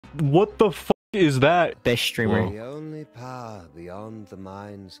What the fuck is that? Best streamer. The only power beyond the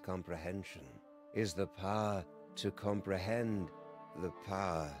mind's comprehension is the power to comprehend the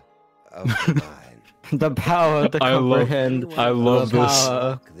power of the mind. The power to comprehend. I love this.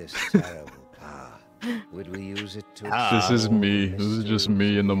 This terrible power. Would we use it to This is me. This is just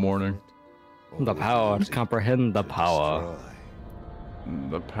me in the morning. The power to comprehend the power.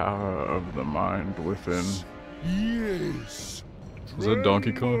 The power of the mind within. Yes. Is that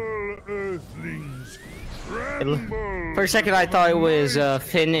Donkey Kong? Earthlings, For a second, I thought it was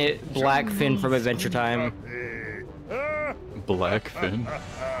Finn, Black Finn from Adventure Time. Black Finn?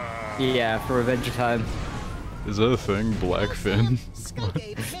 Yeah, from Adventure Time. Is that a thing? Black Finn?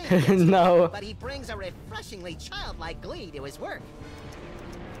 No. But he brings a refreshingly childlike glee to his work.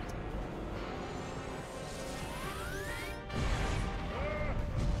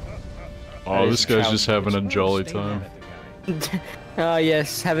 Oh, this guy's just having a jolly time.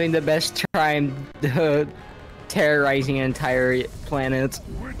 Yes, having the best time terrorizing an entire planet.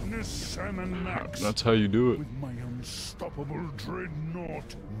 Witness samandmax. That's how you do it. With my unstoppable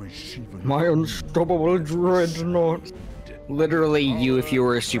dreadnought. My unstoppable dreadnought. Literally you if you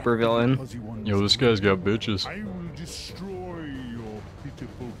were a supervillain. Yo, this guy's got bitches. I will destroy your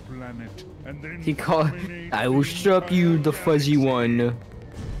pitiful planet and then He called. I will stop you, the fuzzy one.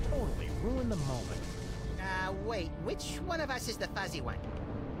 Totally ruin the moment. Wait, which one of us is the fuzzy one?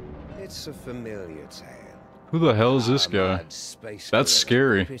 It's a familiar tale. Who the hell is this guy? That's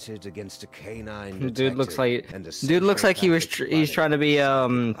scary. Dude looks like he's trying to be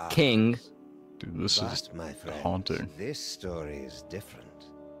king. Dude, this is haunting. This story is different.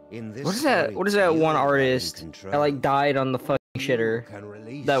 What is that one artist that like died on the fucking shitter?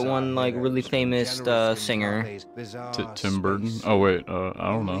 That one like really famous singer. Tim Burton? Oh wait, I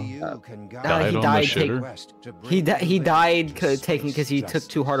don't know. He Died on the died shitter? he died taking because he took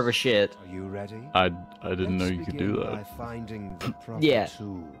too hard of a shit. Are you ready? I didn't know you could do that. Yeah.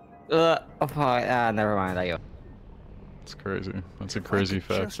 Tool. Never mind. I go. It's crazy. That's a crazy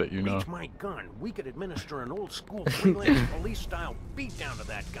fact that you know. Reach my gun, we could administer an old school freelance police style beatdown to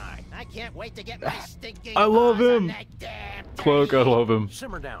that guy. I can't wait to get my stinking I love paws on him. that damn thing. Cloak, I love him.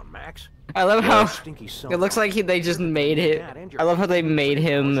 Simmer down, Max. I love how Stinky it looks like they just made it. I love how they made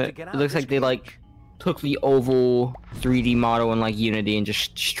him. It looks like they like took the oval 3D model in like Unity and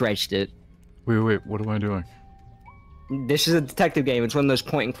just stretched it. Wait, what am I doing? This is a detective game. It's one of those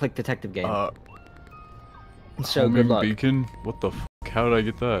point and click detective games. So good Homing luck. beacon? What the f***? How did I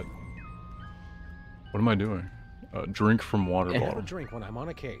get that? What am I doing? Drink from water Have a bottle. drink when I'm on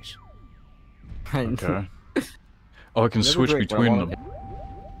a case. Okay. Oh, I can Never switch drink when between I'm on them.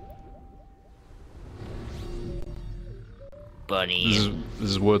 Bunny. This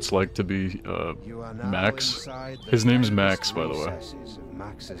is what it's like to be You are now Max. inside the His name's endless Max, by the way. recesses of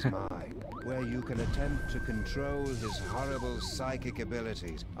Max's mind, where you can attempt to control his horrible psychic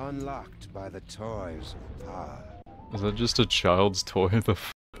abilities, unlocked by the toys of power. Is that just a child's toy? The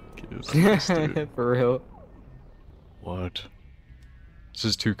f is this, dude? For real. What? This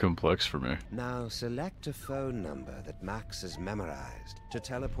is too complex for me. Now select a phone number that Max has memorized to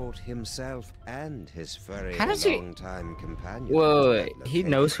teleport himself and his furry How does he- long-time companion. Whoa, to that he location.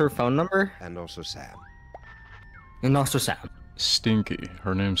 knows her phone number? And also Sam. And also Sam. Stinky.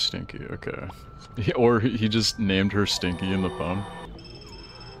 Her name's Stinky. Okay. Or he just named her Stinky in the phone.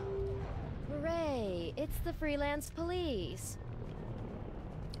 Hooray! It's the freelance police.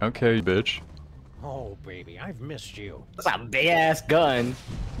 Okay, bitch. Oh, baby, I've missed you. That's a big ass gun.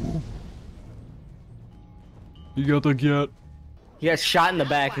 You got the get. He got shot in the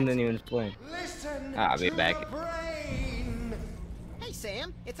back and then he was playing. Listen I'll be to back. the brain. Hey,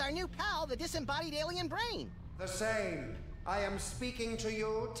 Sam, it's our new pal, the disembodied alien brain. The same. I am speaking to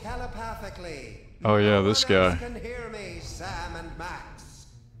you telepathically. Oh yeah, No this one else guy. can hear me, Sam and Max.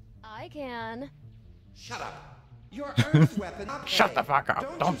 I can. Shut up. Your Earth weapon. Shut the fuck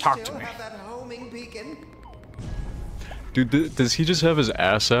up. Don't talk to me. Have that homing beacon? Dude, does he just have his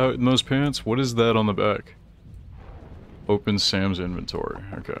ass out in those pants? What is that on the back? Open Sam's inventory.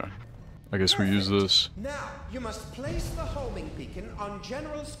 Okay. I guess we use this. Now, you must place the homing beacon on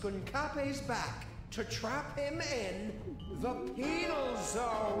General Skunkape's back to trap him in the penal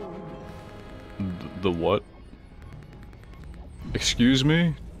zone. The what? Excuse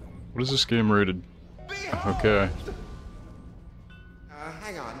me? What is this game rated? Okay.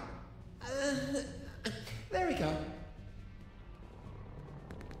 Hang on. There we go.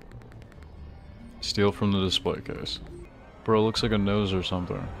 Steal from the display case. Bro, looks like a nose or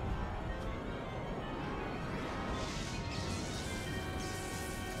something.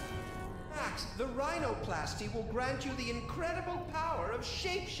 Max, the rhinoplasty rhinoplasty will grant you the incredible power of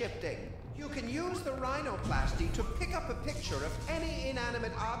shape-shifting. You can use the rhinoplasty to pick up a picture of any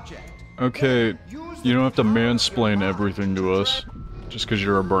inanimate object. Okay, you don't have to mansplain everything to us, just because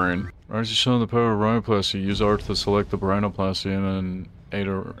you're a brain. Why is you showing the power of rhinoplasty? Use art to select the rhinoplasty and then A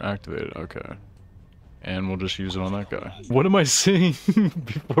to activate it. Okay. And we'll just use it on that guy. What am I seeing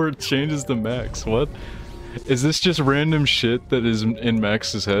before it changes to Max? What? Is this just random shit that is in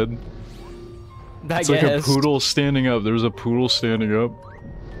Max's head? It's like a poodle standing up. There's a poodle standing up.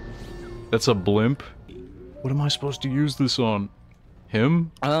 That's a blimp. What am I supposed to use this on?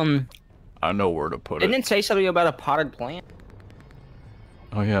 Him? I know where to put it. Didn't it say something about a potted plant?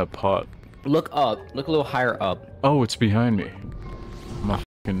 Oh yeah, pot. Look up. Look a little higher up. Oh, it's behind me. I'm a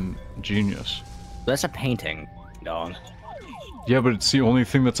fucking genius. That's a painting, dog. Yeah, but it's the only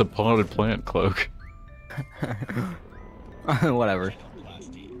thing that's a potted plant, Cloak. Whatever.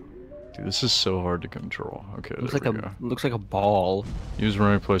 Dude, this is so hard to control. Okay, Looks there like we go. looks like a ball. Use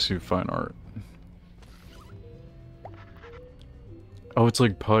rhinoplasty to find art. Oh, it's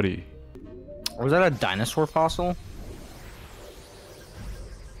like putty. Was that a dinosaur fossil?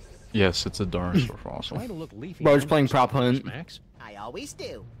 Yes, it's a dinosaur fossil. Bro, just playing prop hunt. I always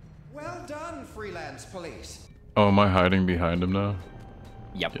do. Well done, freelance police. Oh, am I hiding behind him now?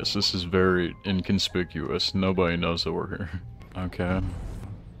 Yep. Yes, this is very inconspicuous. Nobody knows that we're here. Okay.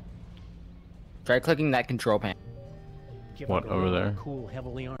 Try clicking that control panel. What, over there? Cool,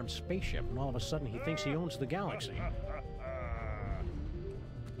 heavily armed spaceship, and all of a sudden he thinks he owns the galaxy.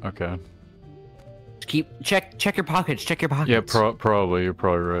 Okay. Check your pockets. Check your pockets. Yeah, probably. You're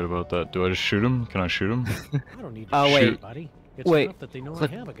probably right about that. Do I just shoot him? Can I shoot him? I don't need to Oh, wait. shoot, buddy. It's Wait. enough that they know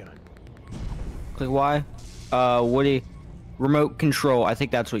Click. I have a gun. Click Y. Woody. Remote control. I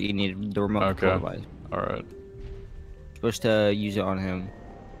think that's what you need. The remote control device. Alright. Supposed to use it on him.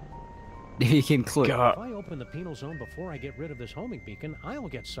 You can click. If I open the penal zone before I get rid of this homing beacon, I'll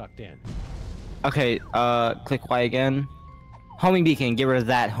get sucked in. Okay, click Y again. Homing beacon, get rid of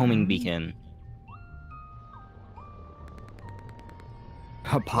that homing beacon.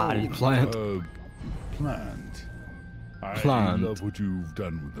 A potted plant. Plant. Plant. I love what you've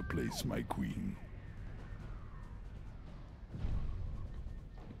done with the place, my queen.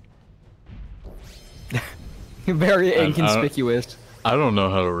 Very inconspicuous. I don't know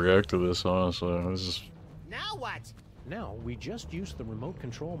how to react to this, honestly. This is... Now what? Now we just use the remote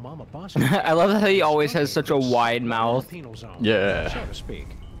control Mama Boss. I love how he always has such a wide mouth. Penal zone, Yeah. so to speak.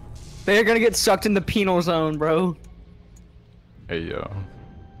 They're gonna get sucked in the penal zone, bro. Hey, yo.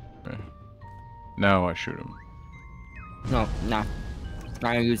 Okay. Now I shoot him. No, nah. Not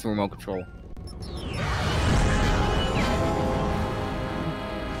gonna use the remote control.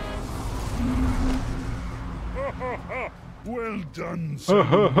 Well done,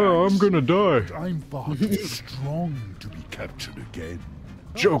 I'm gonna die. I'm far too strong to be captured again.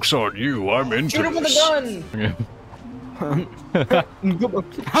 Joke's on you, I'm into Shoot him with this. a gun! Okay.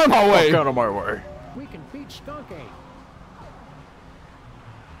 Out of my way! Fuck out of my way. We can beat Skunky.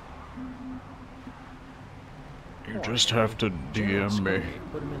 You just have to DM me.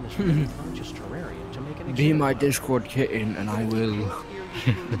 Put him in this really conscious terrarium to make an Be my example. Discord kitten, and I will.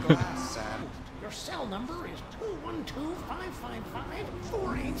 Your cell number is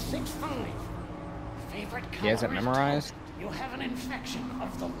 212-555-4865. Favorite color He has it is memorized? taupe. You have an infection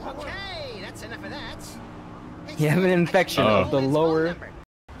of the lower. Okay, that's enough of that. You have an infection Oh. of the lower.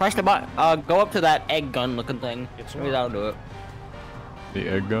 Press the button. Go up to that egg gun looking thing. Maybe that'll do it. The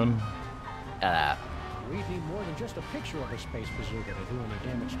egg gun? We need more than just a picture of a space bazooka to do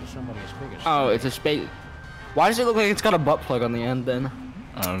any damage to somebody's biggest. Oh, it's a space. Why does it look like it's got a butt plug on the end then?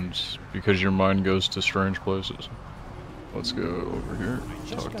 Just because your mind goes to strange places. Let's go over here. I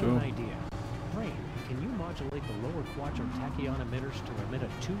just Talk got to an him. idea. Brain, can you modulate the lower quadrant tachyon emitters to emit a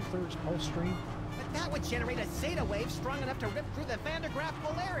 2/3 pulse stream? But that would generate a zeta wave strong enough to rip through the Van der Graaf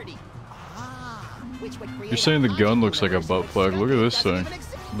polarity. Ah, which would create You're saying the gun looks like a butt plug. Look at this Doesn't thing. even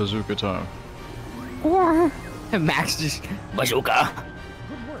exist. Bazooka time. Max just bazooka.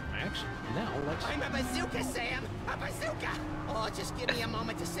 Good work, Max. Now let's. I'm a bazooka, Sam! A bazooka! Oh, just give me a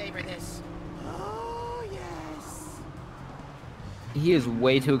moment to savor this. Oh, yes. He is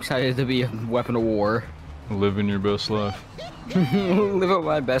way too excited to be a weapon of war. Living your best life. Live out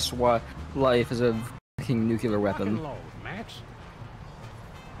my best life as a fucking nuclear Rock and weapon. load, Max.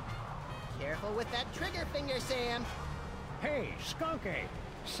 Careful with that trigger finger, Sam. Hey, Skunky,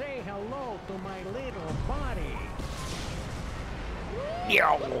 say hello to my little body.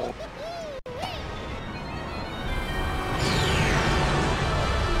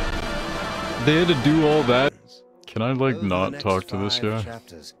 They had to do all that. Can I, like, Over the not next talk to this 5 guy?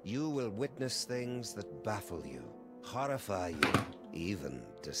 chapters, you will witness things that baffle you, horrify you, even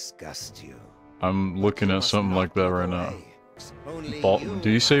disgust you. I'm But looking you at must something not like that give right now. away. Only Ball- you, do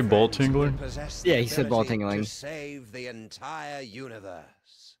you say my ball friends, will tingling? possess the Yeah, he said ball ability tingling. to save the entire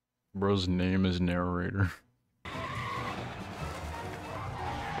universe. Bro's name is narrator.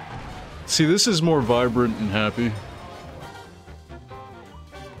 See, this is more vibrant and happy.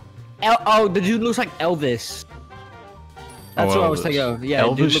 Oh, the dude looks like Elvis. That's what I was Elvis. thinking of. Yeah, the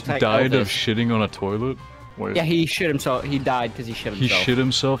dude Elvis looks like died of Elvis. shitting on a toilet? Wait. Yeah, he shit himself. He died because he shit He himself. shit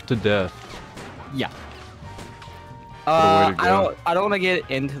himself to death. Yeah. What a way to go. I don't want to get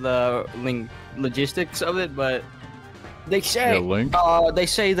into the logistics of it, but they say Yeah, Link? they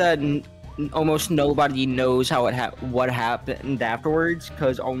say that almost nobody knows how what happened afterwards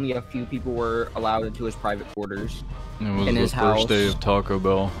because only a few people were allowed into his private quarters. It was in the his first day house. of Taco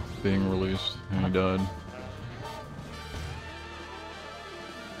Bell being released, and he died.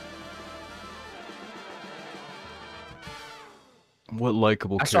 What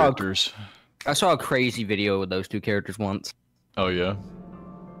likable I saw- characters? I saw a crazy video with those two characters once. Oh yeah?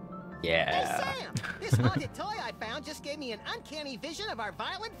 Hey, Yeah. Sam! This haunted toy I found just gave me an uncanny vision of our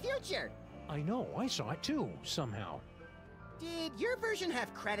violent future. I know, I saw it too, somehow. Did your version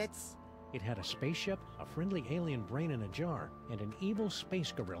have credits? It had a spaceship, a friendly alien brain in a jar, and an evil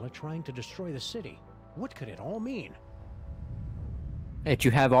space gorilla trying to destroy the city. What could it all mean? Hey, do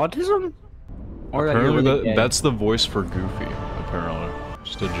you have autism? Or that you're Apparently really gay? that's the voice for Goofy, apparently.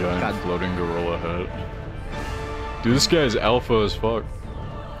 Just a giant God. floating gorilla head. Dude, this guy's alpha as fuck.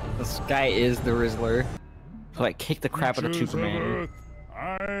 This guy is the Rizzler. So like kick the crap out of Creatures of Superman. Earth,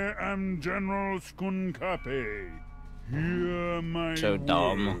 I am General Skunkape. Hear my So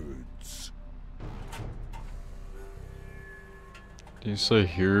dumb. words. Do you say,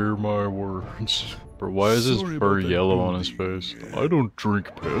 hear my words? Bro, why is his Sorry fur about that, yellow on his Goofy. face? I don't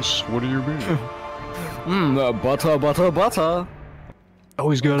drink piss. What do you mean? Butter, butter, butter. Oh,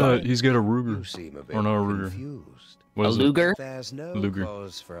 he's got a You Ruger. seem a bit Or not a Ruger. confused. What A is it? Luger? There's no Luger.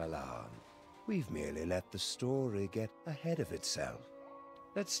 cause for alarm. We've merely let the story get ahead of itself.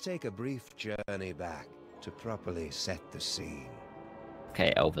 Let's take a brief journey back to properly set the scene.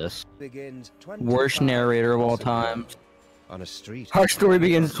 Okay, Elvis. Begins Worst 25 narrator of all years ago time. on a street. Our story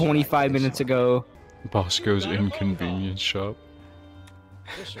begins like 25 this minutes one. ago. Bosco's Inconvenience Shop.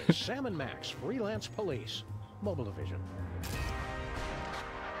 This is samandmax, freelance police, mobile division.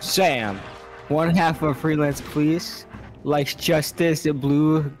 Sam, one half of freelance police, likes justice,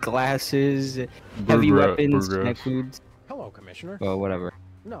 blue glasses, heavy weapons, Burgrass. neck foods. Hello, Commissioner. Well, whatever.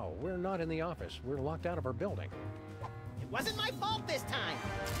 No, we're not in the office. We're locked out of our building. It wasn't my fault this time.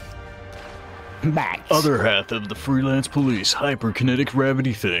 Max. Other half of the freelance police hyperkinetic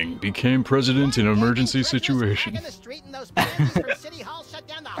gravity thing became president in emergency situation. In the street and those plans for City Hall shut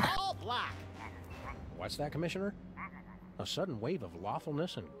down the whole block. What's that, Commissioner? A sudden wave of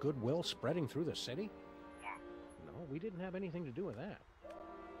lawfulness and goodwill spreading through the city? No, we didn't have anything to do with that.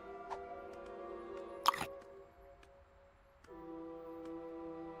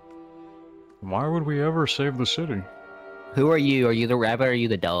 Why would we ever save the city? Who are you? Are you the rabbit or are you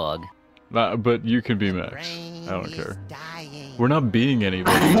the dog? But you can be Max. Brain I don't is care. dying. We're not being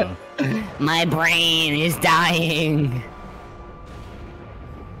anybody. though. My brain is dying.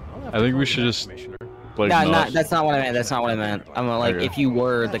 I'll have I to think we call should you back, just Commissioner. like No, not. that's not what I meant. That's not what I meant. I'm like, Okay. if you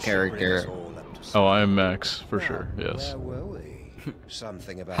were the That should bring us character. all up to Oh, speed. I am Max for sure. Now, Yes. Where were we?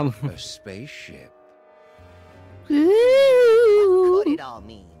 Something about a spaceship. What could it all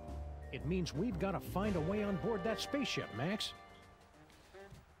mean? It means we've got to find a way on board that spaceship, Max.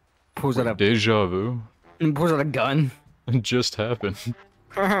 Pulls out Deja vu. pulls out a gun. It just happened.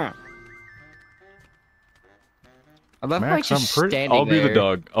 I love Max, like I'm just pretty. standing I'll be the there.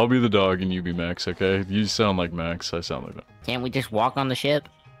 dog. I'll be the dog, and you be Max. Okay? You sound like Max. I sound like that. Can't we just walk on the ship?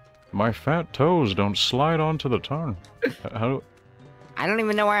 My fat toes don't slide onto the tongue. How? I don't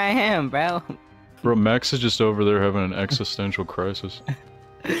even know where I am, bro. Bro, Max is just over there having an existential crisis.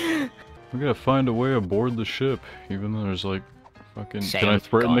 We gotta find a way aboard the ship, even though there's like fucking. Can I Same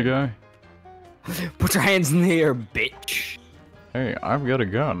threaten the guy? Put your hands in the air, bitch. Hey, I've got a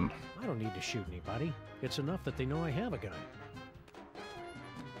gun. I don't need to shoot anybody. It's enough that they know I have a gun.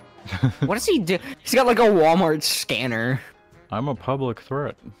 What does he do? He's got like a Walmart scanner. I'm a public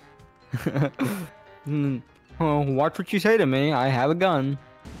threat. Oh, watch what you say to me. I have a gun.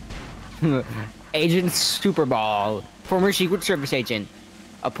 Agent Superball, former Secret Service agent.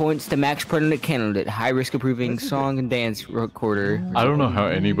 Appoints to Max President candidate. High risk approving song and dance recorder. I don't know how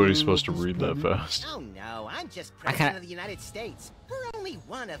anybody's supposed to read that fast. Oh no, I'm just president of the United States. We're only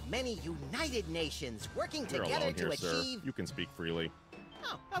one of many united nations working You're together alone to here, sir. achieve. You can speak freely.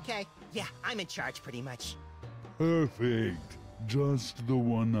 Oh, okay. Yeah, I'm in charge pretty much. Perfect. Just the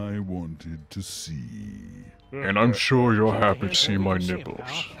one I wanted to see. And I'm sure you're happy to see my nipples.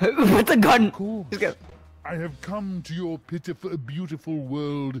 With the gun. Cool. He's got- I have come to your pitiful, beautiful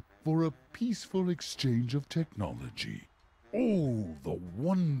world for a peaceful exchange of technology. Oh, the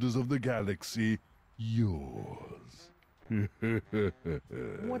wonders of the galaxy, yours.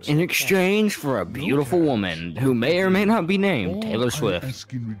 In exchange for a beautiful woman who may or may not be named Taylor All Swift. I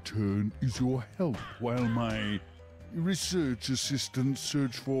ask in return is your help while my research assistants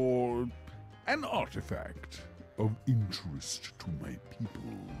search for an artifact of interest to my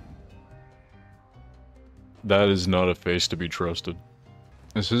people. That is not a face to be trusted.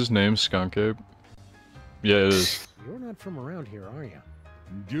 Is his name Skunk Ape? Yeah, it is. You're not from around here, are you?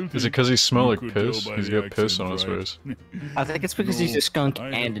 Guilty. Is it because he smelled You like could piss? tell by He's the got piss on his accent, right? face. I think it's because he's a skunk I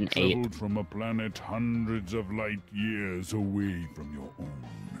and have an ape. traveled from a planet hundreds of light years away from your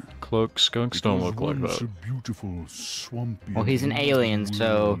own. Cloak, skunks It don't was look like once that. a beautiful, swampy, Well, he's an beautiful alien,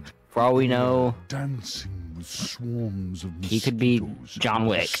 so world, for all we know, dancing with swarms of he could be mosquitoes. John The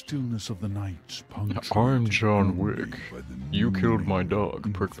Wick. stillness of the night I'm punctuated John only Wick. by the You killed my gnawing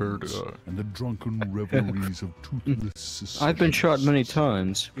dog. Prepare to infants die. And the drunken revelries of toothless I've been shot many secessionists.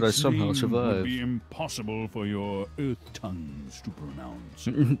 times, but I Its somehow name would survived. be impossible for your earth tongues to pronounce.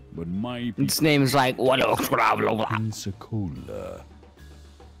 But my Its name is like what? Pensacola.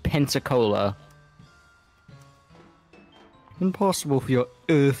 Pensacola. Impossible for your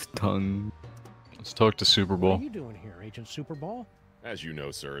earth tongue. Let's talk to Super What Bowl. are you doing here, Agent Superball? As you know,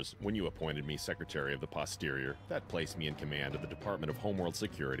 sirs, when you appointed me Secretary of the Posterior, that placed me in command of the Department of Homeworld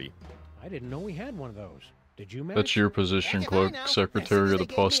Security. I didn't know we had one of those. Did you, Max? That's your position, Heck if I Cloak. know. Secretary of the As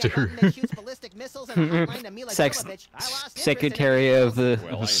soon as they gave me a button Posterior. that shoots ballistic missiles and a hotline to Mila Sex- Jovovich, I lost interest in Secretary everything of the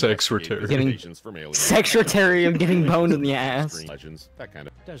Well, I Secretary. investigate Getting- visitations from aliens. Secretary of getting boned in the ass. Strange legends, that kind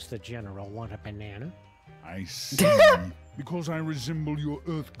of. Does the General want a banana? I see. Because I resemble your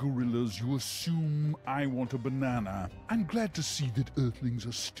Earth gorillas, you assume I want a banana. I'm glad to see that Earthlings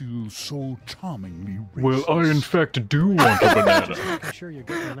are still so charmingly racist. Well, I in fact do want a banana. I'm sure you're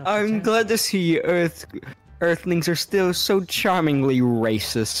getting enough. I'm attention. glad to see Earthlings are still so charmingly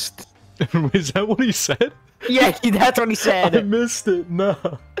racist. Is that what he said? Yeah, that's what he I said. missed it. No.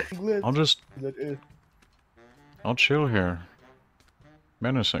 I'll chill here.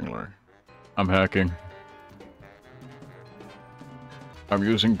 Menacingly. I'm hacking. I'm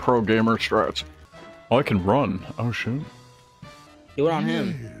using pro gamer strats. Oh, I can run. Oh shoot. Do it on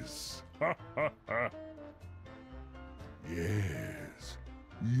him. Yes. Yes.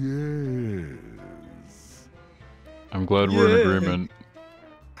 Yes. I'm glad we're in agreement.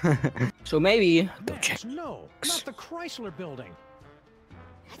 So maybe go Max, check. no, not the Chrysler Building.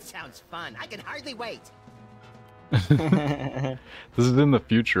 That sounds fun. I can hardly wait. This is in the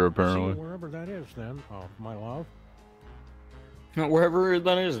future, See apparently. wherever that is, then. Oh, my love. Wherever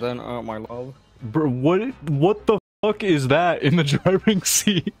that is, then, my love. Bro, what the fuck is that in the driving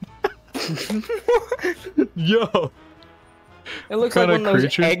seat? Yo. It looks Kinda like one of those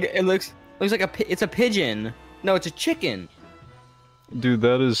creature? egg. It looks like it's a pigeon. No, it's a chicken. Dude,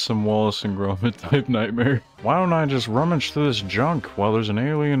 that is some Wallace and Gromit type nightmare. Why don't I just rummage through this junk while there's an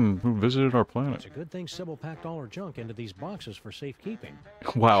alien who visited our It's planet? a good thing Sybil packed all her junk into these boxes for safekeeping.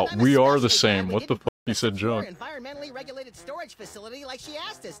 Wow, I'm we are the especially glad same. we What the didn't fuck? He said explore junk. environmentally regulated storage facility like she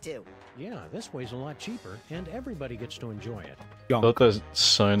asked us to. Yeah, this way's a lot cheaper, and everybody gets to enjoy it. I thought that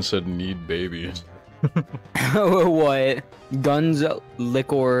sign said need babies. What? Guns,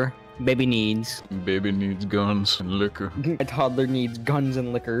 liquor, baby needs. Baby needs guns and liquor. A toddler needs guns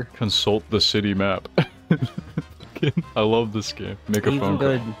and liquor. Consult the city map. I love this game. Make a Even phone call.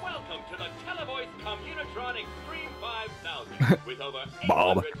 good. Welcome to the Televoice Communitronic Stream 5000 with over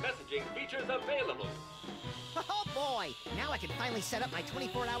Bob. 800 messaging features available. Oh boy! Now I can finally set up my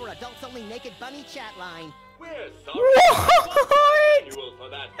 24-hour adults-only naked bunny chat line. We're sorry. Manual for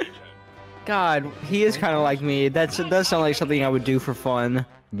that feature. God, he is kind of like me. That does sound like something I would do for fun.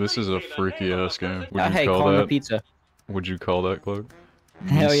 This is a freaky ass game. Would you Hey, call call him a that? pizza. Would you call that, Cloak?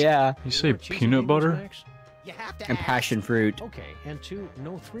 Hell yeah. You say More cheesy peanut dingles, butter? Max? You have to And ask. passion fruit. Okay, and 2,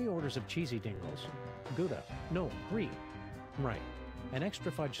 no 3 orders of cheesy dingles. Gouda. No, Brie. Right. An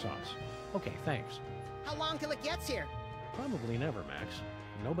extra fudge sauce. Okay, thanks. How long till it gets here? Probably never, Max.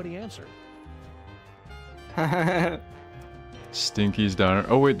 Nobody answered. Stinky's Diner.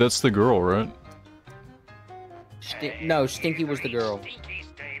 Oh wait, that's the girl, right? No, Stinky was the girl. Stinky's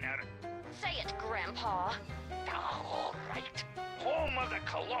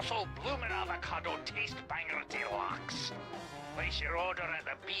colossal bloomin' avocado taste banger deluxe. Place your order at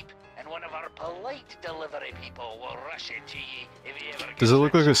the beep, and one of our polite delivery people will rush it to ye if you ever. Does it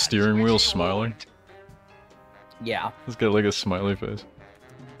look like a steering wheel smiling? Yeah. It's got like a smiley face.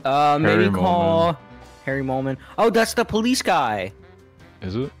 Maybe call Harry Molman. Oh, that's the police guy.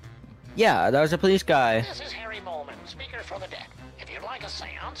 Is it? Yeah, that was a police guy. This is Harry Molman, speaker for the dead. If you'd like a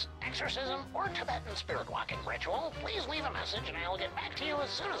seance, exorcism, or Tibetan spirit walking ritual, please leave a message and I'll get back to you as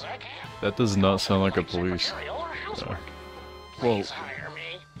soon as I can. That does not sound like a police. No. Please hire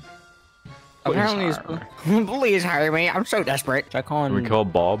me. Apparently, please hire me. I'm so desperate. Should I call him? Can we call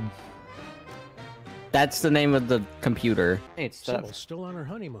Bob? That's the name of the computer. Hey, it's Sybil's still on her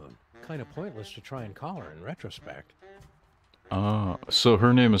honeymoon. Kind of pointless to try and call her in retrospect. So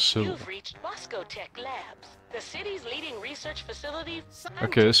her name is Sybil. You've reached Bosco Tech Labs, the city's leading research facility.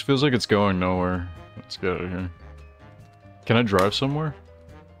 Okay, this feels like it's going nowhere. Let's get out of here. Can I drive somewhere?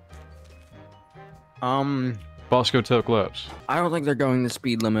 Bosco Tech Labs. I don't think they're going the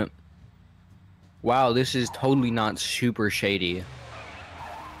speed limit. Wow, this is totally not super shady.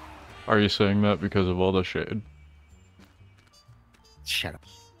 Are you saying that because of all the shade? Shut up.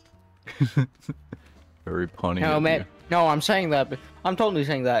 Very punny. No, man. No, I'm saying that. I'm totally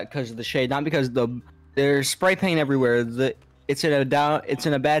saying that because of the shade, not because there's spray paint everywhere. It's in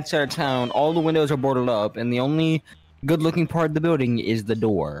a bad side of town. All the windows are boarded up, and the only good-looking part of the building is the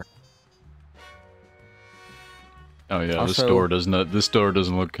door. Oh yeah, Also, this door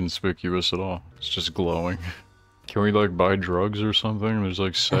doesn't look conspicuous at all. It's just glowing. Can we like buy drugs or something? There's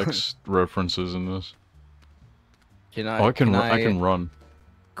like sex references in this. I can run.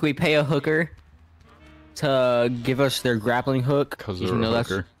 Can we pay a hooker to give us their grappling hook? Cause they're a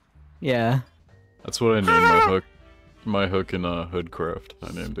hooker. Yeah. That's what I named my hook. My hook in Hoodcraft.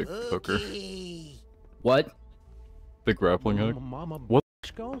 I named it Hooker. What? The grappling hook. What?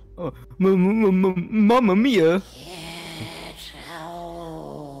 Oh, Mamma Mia.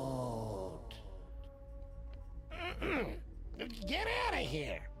 Get out of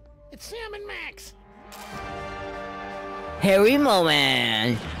here! It's Sam and Max. Harry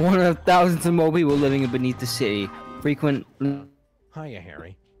Moman, one of thousands of more people living beneath the city. Frequent. Hiya,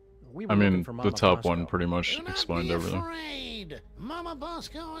 Harry. I mean, the top one pretty much explained everything. Afraid. Mama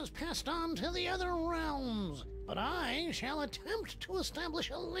Bosco has passed on to the other realms, but I shall attempt to establish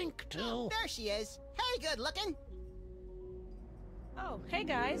a link to. Oh, there she is. Hey, good looking. Oh, hey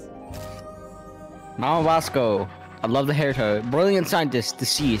guys. Mama Bosco. I love the hair tie. Brilliant scientist,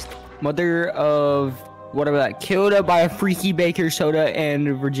 deceased. Mother of whatever that. Killed by a freaky baker soda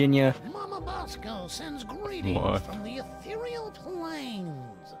in Virginia. Mama Bosco sends greetings from the ethereal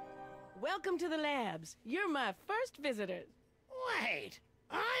plains. Welcome to the labs. You're my first visitor. Wait,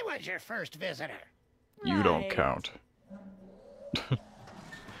 I was your first visitor. You don't count.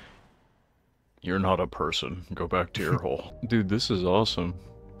 You're not a person. Go back to your hole. Dude, this is awesome.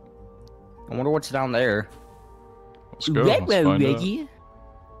 I wonder what's down there. Let's go. Let's find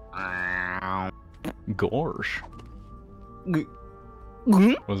out. Gorsh.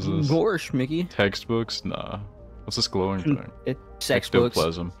 What's this? Gorsh, Mickey. Textbooks? Nah. What's this glowing thing? It's textbooks.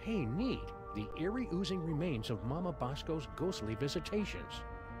 Ectoplasm. Hey, neat. The eerie oozing remains of Mama Bosco's ghostly visitations.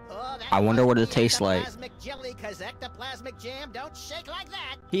 Oh, I wonder what it tastes like. Ectoplasmic jelly, 'cause ectoplasmic jam don't shake like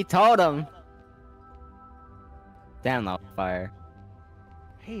that. He told him. Damn, that fire.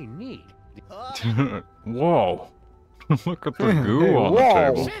 Hey, neat. Whoa. Look at the goo on the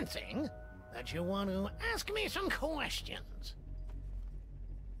table. Sensing that you want to ask me some questions.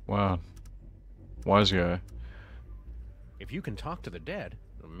 Wow. Wise guy. If you can talk to the dead,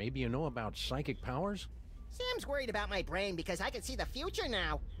 maybe you know about psychic powers? Sam's worried about my brain because I can see the future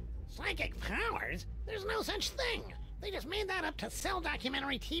now. Psychic powers? There's no such thing. They just made that up to sell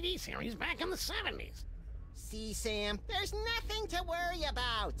documentary TV series back in the 70s. See, Sam, there's nothing to worry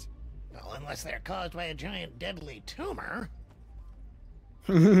about. Well, unless they're caused by a giant deadly tumor.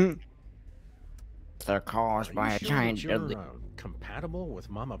 They're caused by Are a you giant sure that deadly. you're compatible with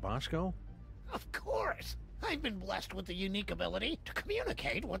Mama Bosco? Of course. I've been blessed with the unique ability to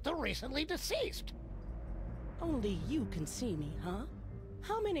communicate with the recently deceased. Only you can see me, huh?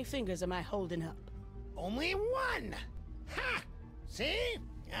 How many fingers am I holding up? Only one! Ha! See?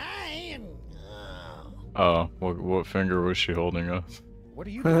 I am... Oh, what finger was she holding up? What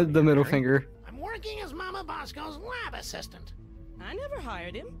are you The doing, middle Harry? finger. I'm working as Mama Bosco's lab assistant. I never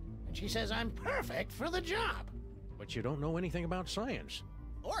hired him. And she says I'm perfect for the job. But you don't know anything about science.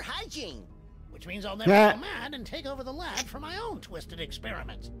 Or hygiene. Which means I'll never go mad and take over the lab for my own twisted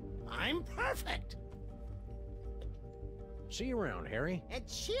experiments. I'm perfect. See you around, Harry. And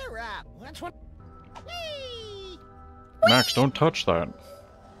cheer up. That's what... Whee! Max, don't touch that.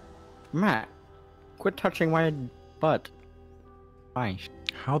 Matt, quit touching my butt. Nice.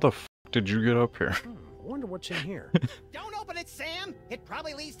 How the f did you get up here? Wonder what's in here. Don't open it, Sam! It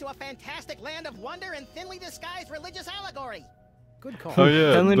probably leads to a fantastic land of wonder and thinly disguised religious allegory. Good call. Oh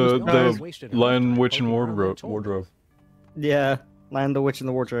yeah, the Wasted Lion, enough Witch, and time poking around that Wardrobe. Yeah, Lion, the Witch, and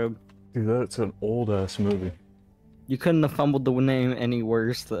the Wardrobe. Dude, that's an old ass movie. You couldn't have fumbled the name any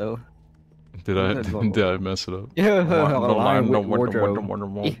worse, though. Did I mess it up? Yeah, Lion, Witch, Wardrobe.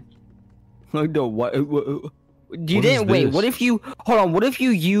 No, what? You didn't wait. What if you hold on? What if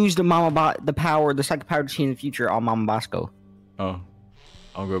you used the the psychic power to see in the future on Mama Bosco? Oh,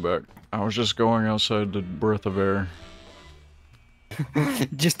 I'll go back. I was just going outside the breath of air.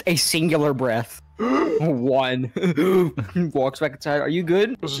 Just a singular breath. One. Walks back inside. Are you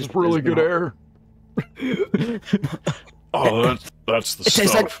good? This is really good air. Oh, that's the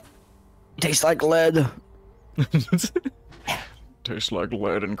stuff. Tastes like lead. Tastes like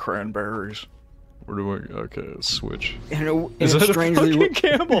lead and cranberries. Where do we? Okay, switch. Is that strangely... a fucking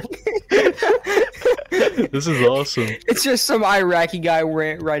camel? This is awesome. It's just some Iraqi guy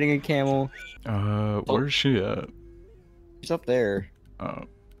riding a camel. Where's she at? She's up there. Oh.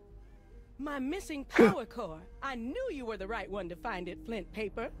 My missing power core. I knew you were the right one to find it, Flint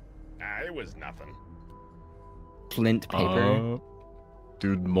Paper. It was nothing. Flint Paper.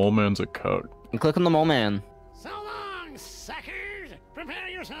 Dude, Mole Man's a cuck. And click on the Mole Man. So long, suckers! Prepare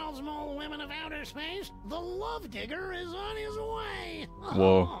yourselves, mole women of outer space. The love digger is on his way.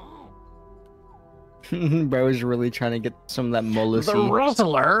 Whoa. Bro is really trying to get some of that mollusky. The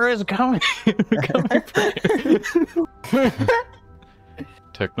rustler is coming.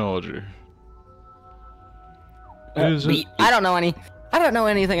 Technology. I don't know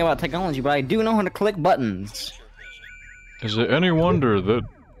anything about technology, but I do know how to click buttons. Is it any wonder that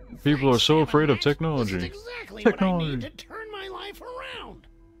people are so afraid of technology? This is exactly what I need to turn my life around.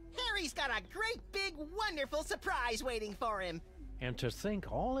 Harry's got a great big wonderful surprise waiting for him. And to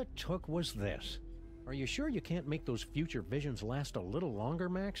think all it took was this. Are you sure you can't make those future visions last a little longer,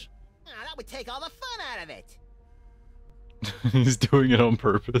 Max? That would take all the fun out of it. He's doing it on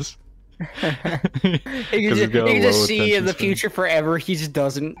purpose. You can just see in the future forever. He just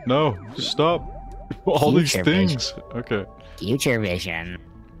doesn't. No, stop. All these things. Okay. Future vision.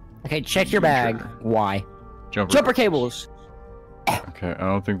 Okay, check your bag. Why? Jumper cables. Okay, I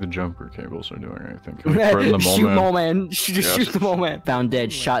don't think the jumper cables are doing anything. Can we threaten the shoot Mole Man. Just shoot the Mole Man. Found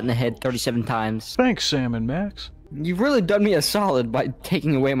dead, shot in the head 37 times. Thanks, Sam and Max. You've really done me a solid by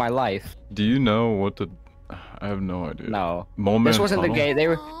taking away my life. Do you know what the... I have no idea. No. Mole Man this wasn't tunnel? the gay. They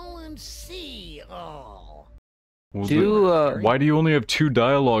were... Well, why do you only have 2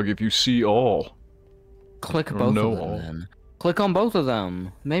 dialogue if you see all? Click both of them, then. Click on both of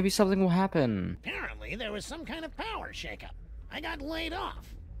them. Maybe something will happen. Apparently, there was some kind of power shakeup. I got laid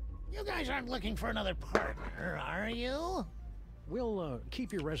off. You guys aren't looking for another partner, are you? We'll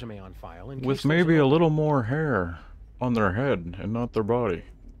keep your resume on file in With case maybe a little more hair on their head and not their body.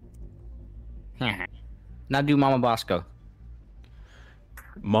 Now do Mama Bosco.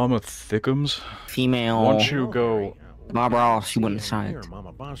 Mama Thickums? Female. Why don't you go... Bob Ross, she wouldn't sign it.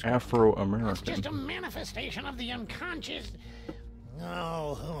 Afro-American. It's just a manifestation of the unconscious.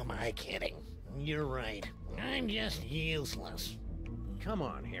 Oh, who am I kidding? You're right. I'm just useless. Come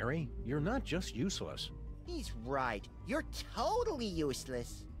on, Harry. You're not just useless. He's right. You're totally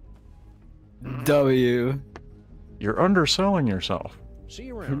useless. W. You're underselling yourself. See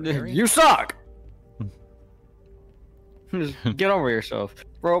you around, Harry. You suck! Just get over yourself.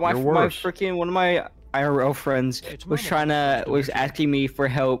 Bro, my freaking one of my IRL friends was asking me for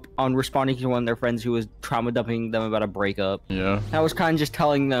help on responding to one of their friends who was trauma dumping them about a breakup. Yeah. I was kind of just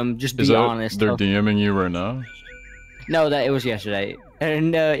telling them, just be honest. They're DMing you right now? No, it was yesterday.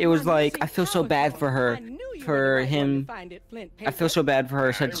 And it was like, I feel so bad for her, for him. I feel so bad for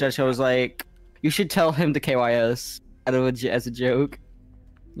her, such I was like, you should tell him to KYS as a joke.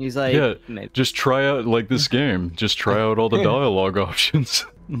 He's like, yeah, maybe. Just try out, like this game, just try out all the dialogue options.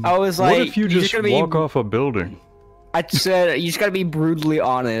 I was like, what if you just walk off a building? I said, you just gotta be brutally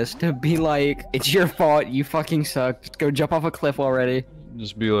honest. Be like, it's your fault, you fucking suck. Just go jump off a cliff already.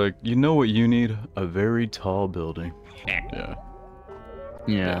 Just be like, you know what you need? A very tall building. Yeah.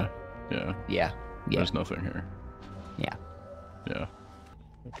 Yeah. Yeah. Yeah. There's nothing here. Yeah. Yeah.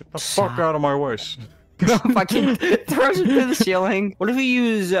 Get the fuck out of my way. Fucking throws it through the ceiling. What if we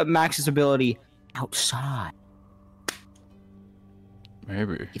use Max's ability outside?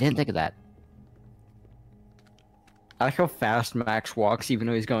 Maybe. You didn't think of that. I like how fast Max walks, even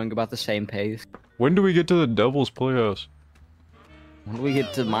though he's going about the same pace. When do we get to the Devil's Playhouse? When do we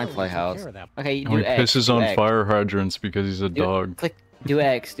get to my Playhouse? Okay, you do He X. pisses on fire hydrants because he's a dog. Do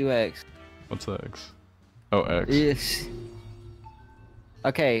X. Do X. What's X? Oh, X. Yes.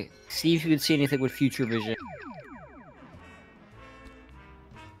 Okay. See if you can see anything with future vision.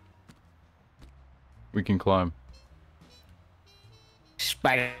 We can climb.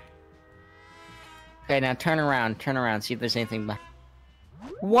 Spider. Okay, now turn around. Turn around. See if there's anything.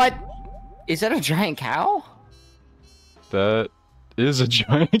 What? Is that a giant cow? That is a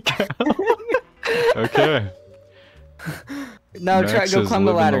giant cow. Okay. No, try Max go is climb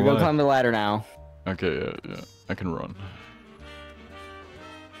the living ladder. Go life. climb the ladder now. Okay, yeah. I can run.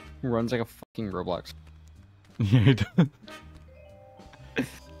 Runs like a fucking Roblox. Yeah, he does.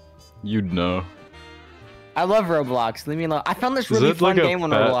 You'd know. I love Roblox. Leave me alone. I found this Is really it fun like a game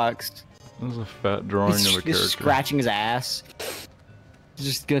on fat- Roblox. This is a fat drawing He's of a character. scratching his ass.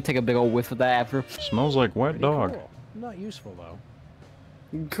 Just gonna take a big old whiff of that after. Smells like wet Pretty dog. cool. Not useful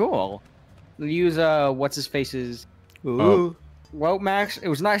though. Cool. Use what's his face's. Ooh. Oh. Well, Max, it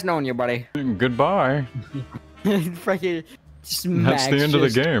was nice knowing you, buddy. Goodbye. Freaking. That's Max the end of the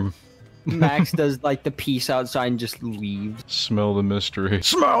just- game. Max does like the peace outside and just leaves. Smell the mystery.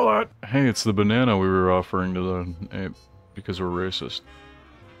 Smell it! Hey, it's the banana we were offering to the ape because we're racist.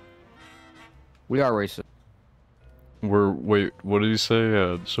 We are racist. Wait, what did he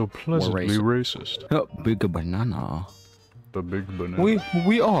say? So pleasantly racist. Oh, big banana. The big banana.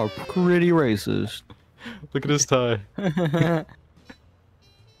 We are pretty racist. Look at his tie.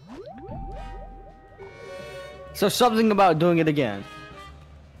 So something about doing it again.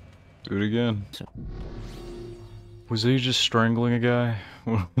 Do it again. Was he just strangling a guy?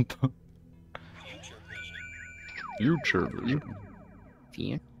 What the? Future vision.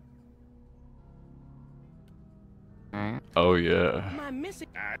 Oh yeah. My missing.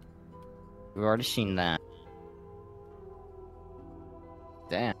 We've already seen that.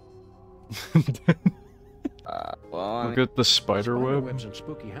 Damn. Well, Look at the spider web. Webs and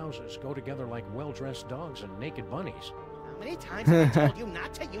spooky houses go together like well-dressed dogs and naked bunnies. How many times have I told you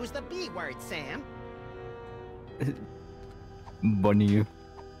not to use the B word, Sam? bunny.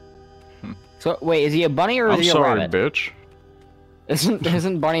 So wait, is he a bunny or is I'm he a sorry, rabbit? bitch.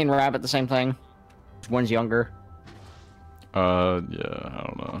 Isn't bunny and rabbit the same thing? One's younger. Yeah, I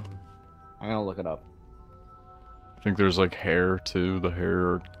don't know. I'm gonna look it up. I think there's like hair too. The hair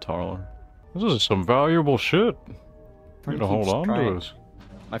are taller. This is some valuable shit. You Friend gotta hold keeps on trying- to this.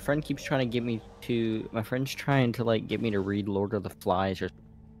 My friend keeps trying to get me to. My friend's trying to like get me to read Lord of the Flies or.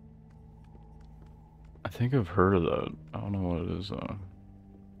 I think I've heard of that. I don't know what it is though.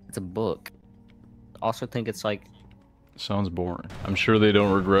 It's a book. Also think it's like. Sounds boring. I'm sure they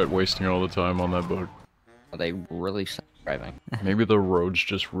don't regret wasting all the time on that book. Are they really driving? Maybe the road's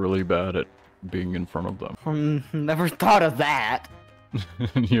just really bad at being in front of them. Never thought of that.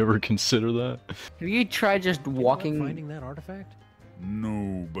 You ever consider that? Have you tried just walking? Finding that artifact?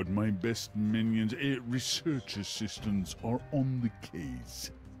 No, but my best minions, research assistants, are on the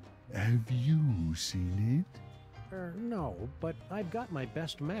case. Have you seen it? No, but I've got my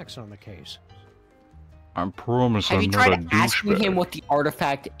best Max on the case. I promise Have I'm you not a tried asking him douchebag. what the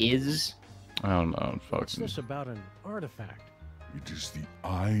artifact is? I don't know. What's Fucking. this about an artifact? It is the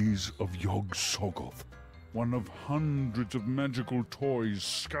eyes of Yog-Sothoth, one of hundreds of magical toys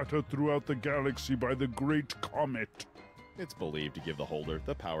scattered throughout the galaxy by the Great Comet. It's believed to give the holder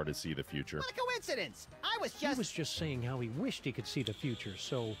the power to see the future. What a coincidence! He was just saying how he wished he could see the future,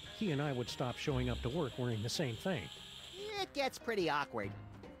 so he and I would stop showing up to work wearing the same thing. It gets pretty awkward.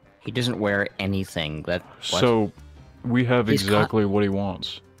 He doesn't wear anything. That. What? So, we have He's exactly what he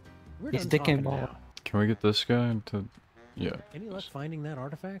wants. We're He's done dick and talking ball. now. Can we get this guy to... Yeah. Any luck finding that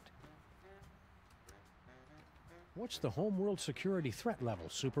artifact? What's the homeworld security threat level,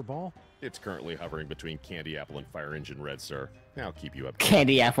 Superball? It's currently hovering between Candy Apple and Fire Engine Red, sir. I'll keep you up.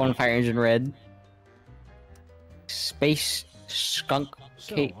 Candy apple and fire engine red. Space skunk.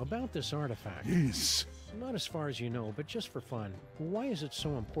 So, Kate. about this artifact. Yes, Not as far as you know, but just for fun, why is it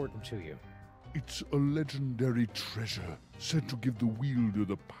so important to you? it's a legendary treasure, said to give the wielder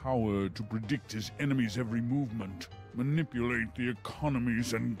the power to predict his enemy's every movement, manipulate the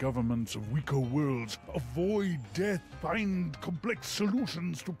economies and governments of weaker worlds, avoid death, find complex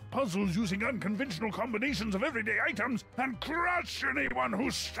solutions to puzzles using unconventional combinations of everyday items, and crush anyone who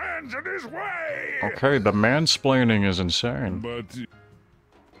stands in his way! Okay, the mansplaining is insane. But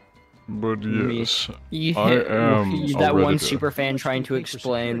But yes, You I am a that one Redditor. super fan trying to Think for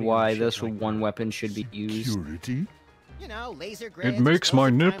explain security why and shit this like one that. weapon should be used. security? You know, laser grids, it makes my explosive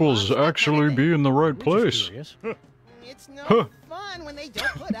time nipples bombs, that kind of actually thing. be in the right We're place. just curious. It's no Huh. fun when they don't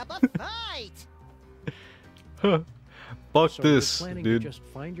put up a fight. Fuck So this, you're planning dude. to just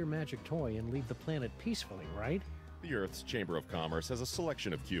find your magic toy and leave the planet peacefully, right? The Earth's Chamber of Commerce has a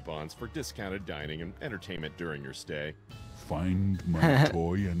selection of coupons for discounted dining and entertainment during your stay. Find my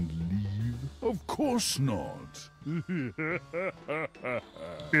toy and leave? Of course not.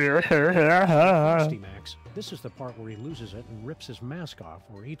 Nasty Max. This is the part where he loses it and rips his mask off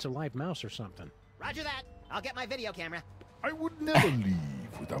or eats a live mouse or something. Roger that. I'll get my video camera. I would never leave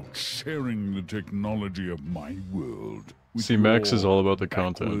without sharing the technology of my world. With See, Max is your all about the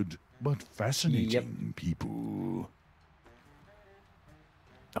backward content. But fascinating people.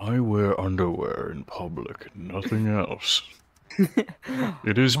 I wear underwear in public, nothing else.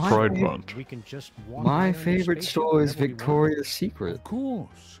 It is Pride Month. We can just walk My around in favorite spaceship store is whenever we want. Victoria's Secret. Of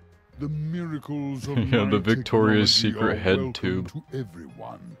course. The miracles of Yeah, my the Victoria's technology Secret are head welcome tube. to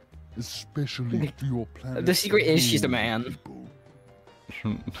everyone, especially to your planet. The secret is she's a man.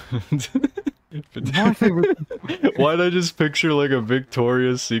 My favorite. Why'd I just picture like a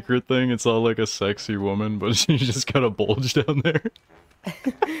Victoria's Secret thing? It's all like a sexy woman, but she just got a bulge down there.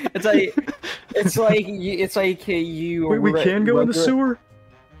 It's like you. Wait, we can go in the sewer?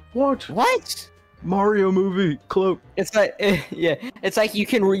 What? What? Mario movie cloak. It's like yeah. It's like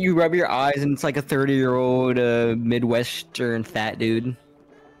you rub your eyes and it's like a 30-year-old Midwestern fat dude.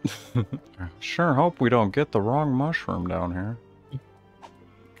 Sure hope we don't get the wrong mushroom down here.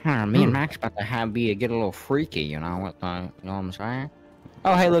 Me and Max about to get a little freaky, you know what I'm saying?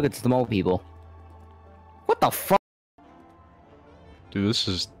 Oh hey, look, it's the mole people. What the fuck? Dude, this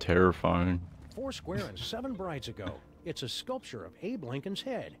is terrifying. 4 square and 7 brides ago. It's a sculpture of Abe Lincoln's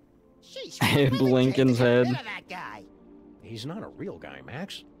head. Sheesh, Abe Lincoln's head. that guy. He's not a real guy,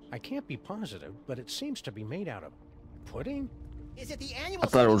 Max. I can't be positive, but it seems to be made out of pudding? Is it the annual I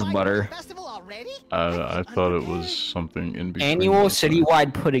thought it was citywide butter. festival already? I thought it was something in between. Annual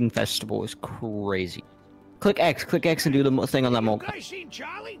citywide pudding festival is crazy. Click X and do the thing on that mole. You guys seen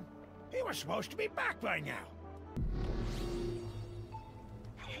Charlie? He was supposed to be back by now.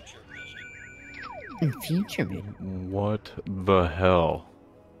 Future What the hell?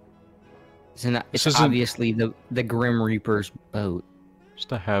 It's obviously the Grim Reaper's boat.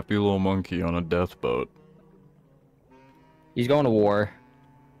 Just a happy little monkey on a death boat. He's going to war.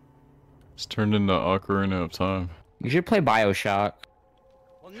 It's turned into Ocarina of Time. You should play BioShock.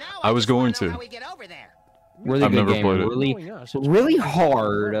 Well, now I was just wanna going know to. how we get over there. Really I've good never game. played it. Really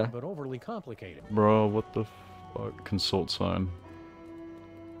hard. But overly complicated. Bro, what the fuck? Consult sign.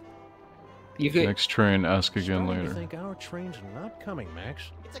 You could Next train, ask again Starting to later. think our train's not coming, Max.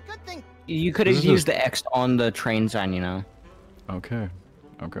 It's a good thing. you could have This is used the X on the train sign, you know. Okay.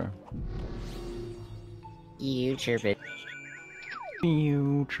 Okay. Future.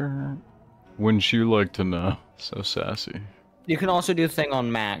 Future. Wouldn't you like to know? So sassy. You can also do the thing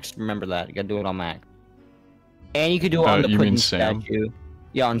on Max. Remember that. You gotta do it on Max. And you could do it on the you mean pudding Sam? statue.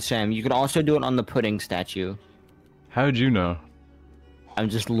 Yeah, on Sam. You can also do it on the pudding statue. How'd you know? I'm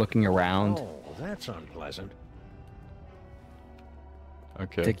just looking around, Oh, that's unpleasant.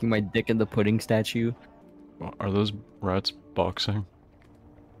 Okay. sticking my dick in the pudding statue. Are those rats boxing?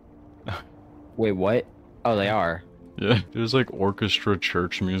 Wait, what? Oh, they are. Yeah, there's like orchestra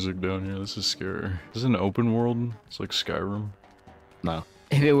church music down here. This is scary. This is an open world. It's like Skyrim. No.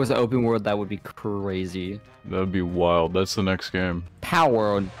 If it was an open world, that would be crazy. That would be wild. That's the next game. Power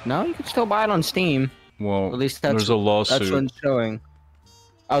World. No, you can still buy it on Steam. Well, At least that's there's a lawsuit. That's what it's showing.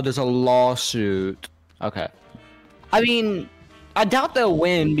 Oh, there's a lawsuit. Okay. I mean, I doubt they'll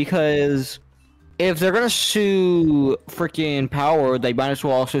win because if they're gonna sue freaking Power, they might as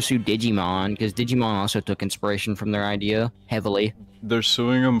well also sue Digimon because Digimon also took inspiration from their idea heavily. They're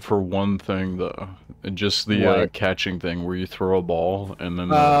suing them for one thing though, just the What? catching thing where you throw a ball and then.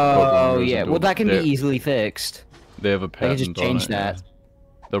 Oh yeah, well that can be easy. easily fixed. They have a They can patent just change on it. that.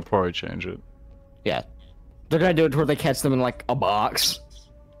 Yeah. They'll probably change it. Yeah, they're gonna do it where they catch them in like a box.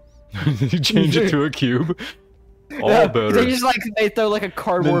 You change it to a cube. All Yeah, better. They just like they throw like a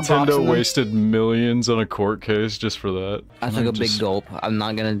cardboard box. Nintendo in them. wasted millions on a court case just for that. I took a big gulp. I'm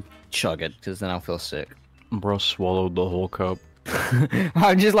not gonna chug it because then I'll feel sick. Bro swallowed the whole cup.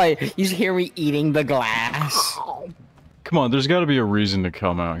 I'm just like, you just hear me eating the glass. Come on, there's got to be a reason to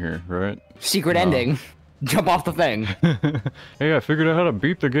come out here, right? Secret No. ending. Jump off the thing. Hey, I figured out how to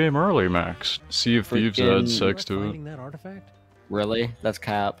beat the game early, Max. See if thieves Freaking- add sex to it. Finding that artifact? Really? That's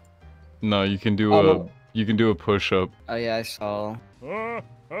cap. No, you can do Oh. a push-up. Oh yeah, I saw.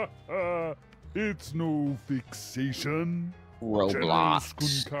 It's no fixation. Roblox.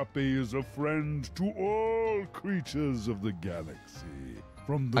 Kunkape is a friend to all creatures of the galaxy.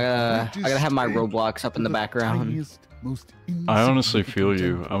 From the I gotta have my greatest Roblox up in the to background. tiniest, most I honestly feel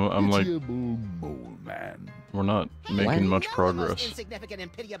insignificant you. and I'm like, pitiable mole man. We're not making much progress. Insignificant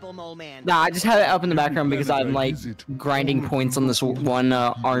and pitiable mole man. Nah, I just have it up in the background because I'm like grinding points on this one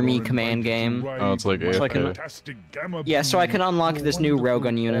army command game. Oh, it's like AFK. Yeah, so I can unlock this new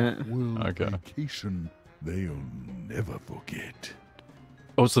railgun unit. Okay. Vacation they'll never forget.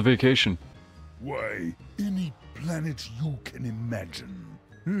 Oh, it's the vacation. Why, any planet you can imagine.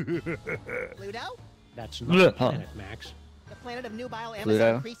 Pluto? That's not the planet, Max. The planet of nubile Pluto.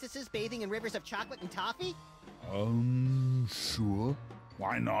 Amazon priestesses bathing in rivers of chocolate and toffee? Sure.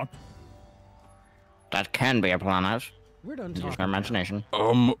 Why not? That can be a planet. We're done Use talking. your imagination.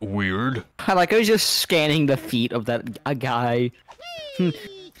 Weird. I like I was just scanning the feet of that a guy.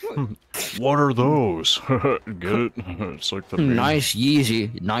 What are those? Get it? It's like the Nice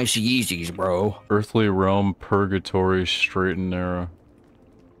Yeezys, bro. Earthly realm, purgatory, straight and narrow.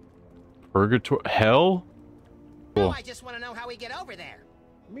 Purgatory, hell? No, Cool. I just want to know how we get over there.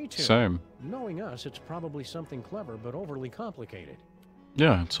 Me too. Same. Knowing us, it's probably something clever but overly complicated.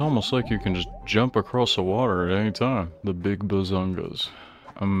 Yeah, it's almost like you can just jump across the water at any time. The big bazongas.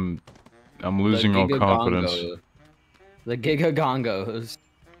 I'm losing all confidence. The Gigagongos.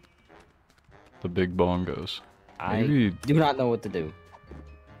 The big bongos. I Maybe... do not know what to do.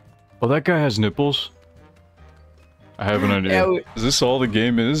 Oh, that guy has nipples? I have an idea. Yeah, Is this all the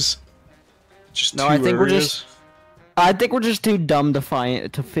game is? Just No, two I think we're areas? I think we're just too dumb to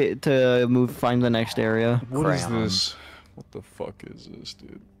find find the next area. What is Crayons. this? What the fuck is this,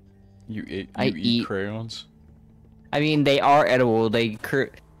 dude? You I eat eat- crayons? I mean, they are edible.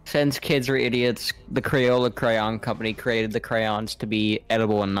 Since kids are idiots, the Crayola Crayon Company created the crayons to be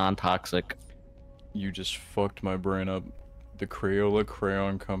edible and non-toxic. You just fucked my brain up. The Crayola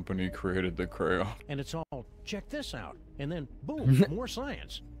Crayon Company created the crayon. And it's all, check this out. And then, boom, more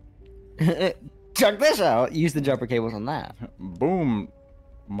science. Check this out. Use the jumper cables on that. Boom,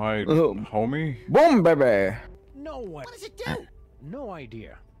 my Oh. homie. Boom, baby. No way. What does it do? No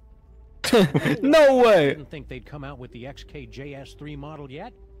idea. No way. Didn't think they'd come out with the XKJS3 model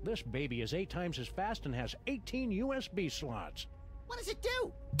yet. This baby is 8 times as fast and has 18 USB slots. What does it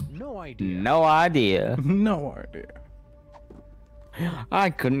do? No idea. No idea. No idea. I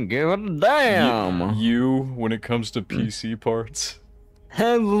couldn't give a damn. You, when it comes to PC parts.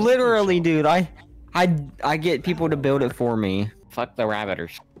 Literally, dude. I get people to build it for me. Fuck the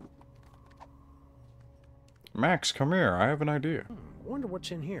rabbiters. Max, come here. I have an idea. Wonder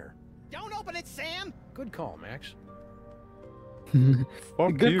what's in here. Don't open it, Sam! Good call, Max.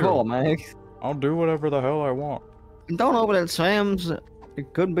 Fuck Good you. call, Max. I'll do whatever the hell I want. Don't open it, Sam's.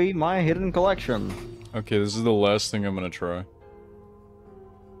 It could be my hidden collection. Okay, this is the last thing I'm gonna try.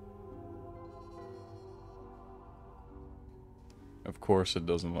 Of course it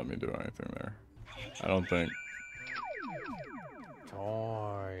doesn't let me do anything there. I don't think.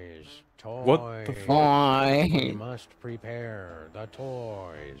 Toys. Toys. What the fuck? We must prepare the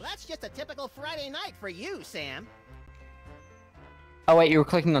toys. Well, that's just a typical Friday night for you, Sam. Oh wait, you were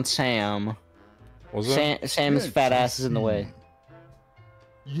clicking on Sam. Was that? Sam's fat ass is in the way.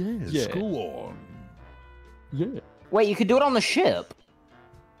 Yes, Yeah. go on. Yeah. Wait, you could do it on the ship.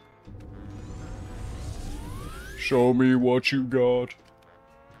 Show me what you got.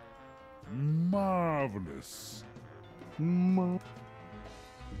 Marvelous.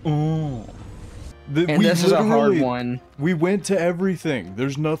 Oh. And this is a hard one. We went to everything.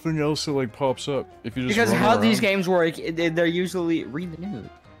 There's nothing else that like pops up. If you just Because run how around. these games work, they're usually read the news.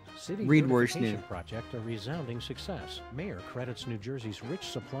 City Read worse beautification news. project a resounding success. Mayor credits New Jersey's rich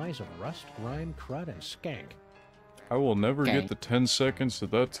supplies of rust, grime, crud, and skank. I will never Okay. get the 10 seconds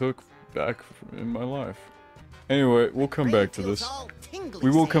that took back in my life. Anyway, we'll come back to this. We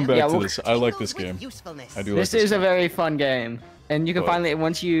will come back to this. I like this game. I do like This is a game. very fun game, and you can But- finally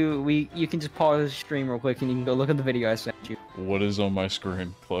once you can just pause the stream real quick and you can go look at the video I sent you. What is on my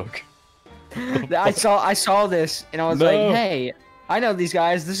screen, Cloak? I saw this and I was No. like, hey, I know these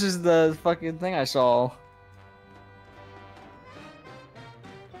guys. This is the fucking thing I saw.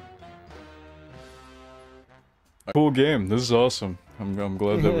 Cool game. This is awesome. I'm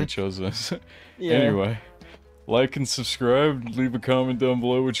glad that we chose this. Yeah. Anyway, like and subscribe. Leave a comment down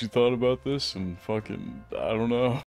below what you thought about this, and fucking I don't know.